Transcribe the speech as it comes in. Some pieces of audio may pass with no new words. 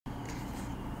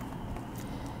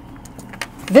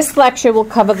This lecture will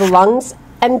cover the lungs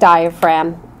and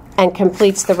diaphragm and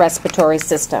completes the respiratory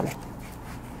system.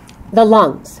 The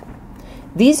lungs.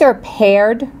 These are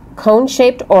paired,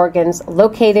 cone-shaped organs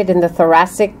located in the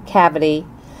thoracic cavity,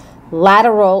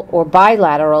 lateral or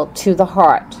bilateral to the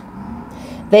heart.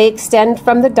 They extend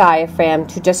from the diaphragm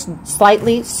to just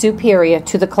slightly superior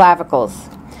to the clavicles.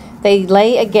 They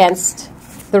lay against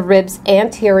the ribs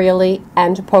anteriorly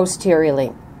and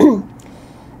posteriorly.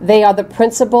 They are the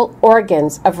principal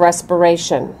organs of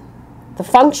respiration. The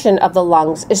function of the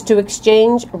lungs is to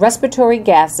exchange respiratory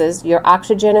gases, your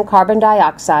oxygen and carbon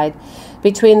dioxide,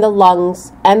 between the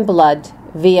lungs and blood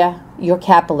via your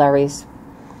capillaries.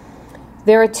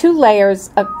 There are two layers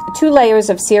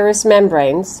of serous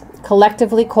membranes,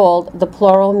 collectively called the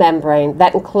pleural membrane,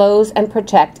 that enclose and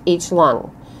protect each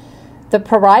lung. The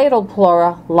parietal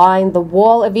pleura line the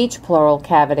wall of each pleural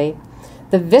cavity.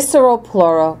 The visceral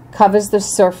pleura covers the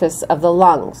surface of the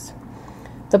lungs.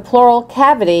 The pleural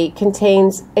cavity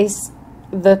contains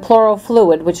the pleural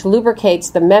fluid, which lubricates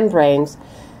the membranes,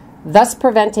 thus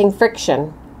preventing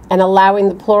friction and allowing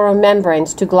the pleural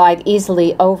membranes to glide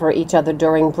easily over each other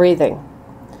during breathing.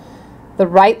 The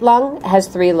right lung has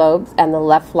 3 lobes and the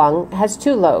left lung has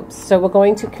 2 lobes, so we're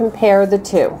going to compare the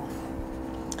two.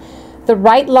 The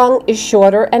right lung is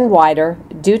shorter and wider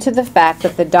due to the fact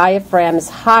that the diaphragm is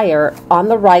higher on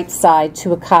the right side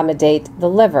to accommodate the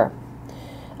liver.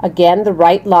 Again, the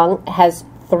right lung has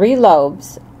 3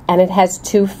 lobes and it has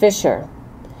 2 fissures.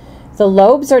 The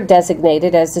lobes are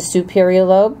designated as the superior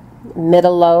lobe,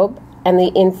 middle lobe, and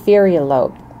the inferior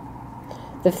lobe.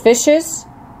 The fissures,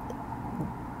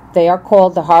 they are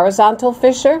called the horizontal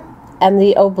fissure and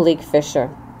the oblique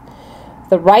fissure.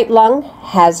 The right lung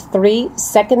has 3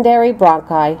 secondary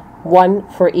bronchi, 1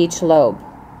 for each lobe.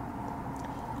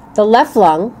 The left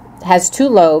lung has 2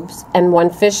 lobes and 1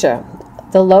 fissure.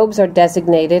 The lobes are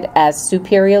designated as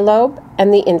superior lobe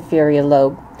and the inferior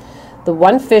lobe. The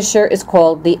 1 fissure is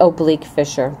called the oblique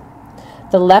fissure.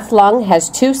 The left lung has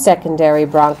 2 secondary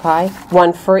bronchi,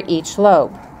 1 for each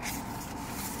lobe.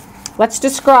 Let's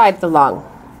describe the lung.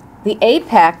 The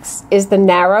apex is the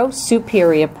narrow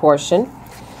superior portion.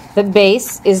 The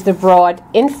base is the broad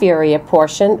inferior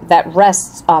portion that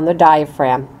rests on the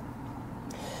diaphragm.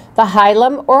 The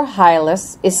hilum or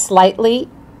hilus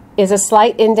is a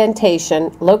slight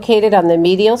indentation located on the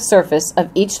medial surface of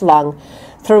each lung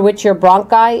through which your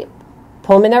bronchi,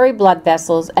 pulmonary blood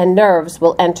vessels, and nerves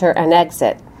will enter and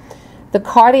exit. The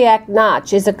cardiac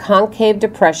notch is a concave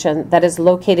depression that is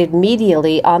located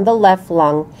medially on the left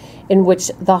lung in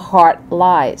which the heart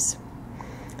lies.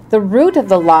 The root of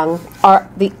the lung are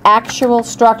the actual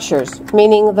structures,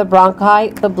 meaning the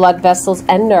bronchi, the blood vessels,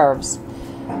 and nerves.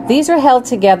 These are held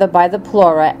together by the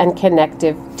pleura and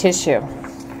connective tissue.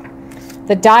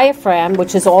 The diaphragm,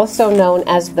 which is also known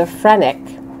as the phrenic,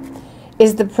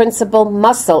 is the principal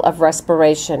muscle of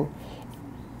respiration.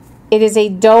 It is a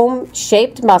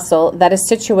dome-shaped muscle that is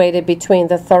situated between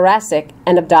the thoracic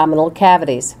and abdominal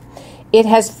cavities. It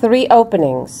has 3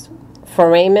 openings: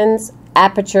 foramens,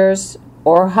 apertures,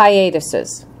 or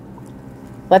hiatuses.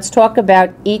 Let's talk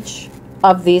about each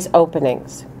of these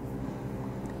openings.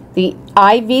 The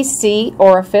IVC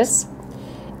orifice,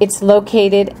 it's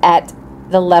located at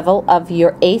the level of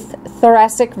your 8th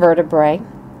thoracic vertebrae,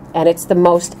 and it's the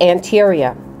most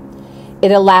anterior.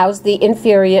 It allows the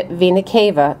inferior vena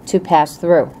cava to pass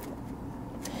through.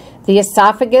 The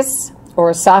esophagus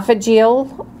or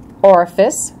esophageal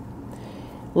orifice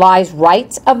lies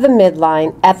right of the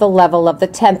midline at the level of the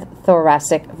 10th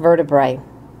thoracic vertebrae.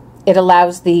 It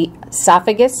allows the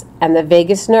esophagus and the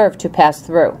vagus nerve to pass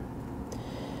through.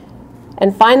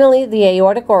 And finally, the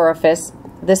aortic orifice,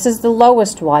 this is the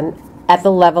lowest one at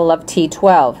the level of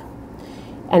T12.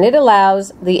 And it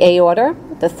allows the aorta,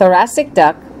 the thoracic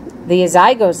duct, the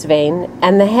azygos vein,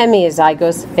 and the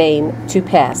hemiazygos vein to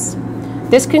pass.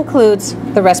 This concludes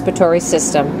the respiratory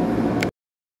system.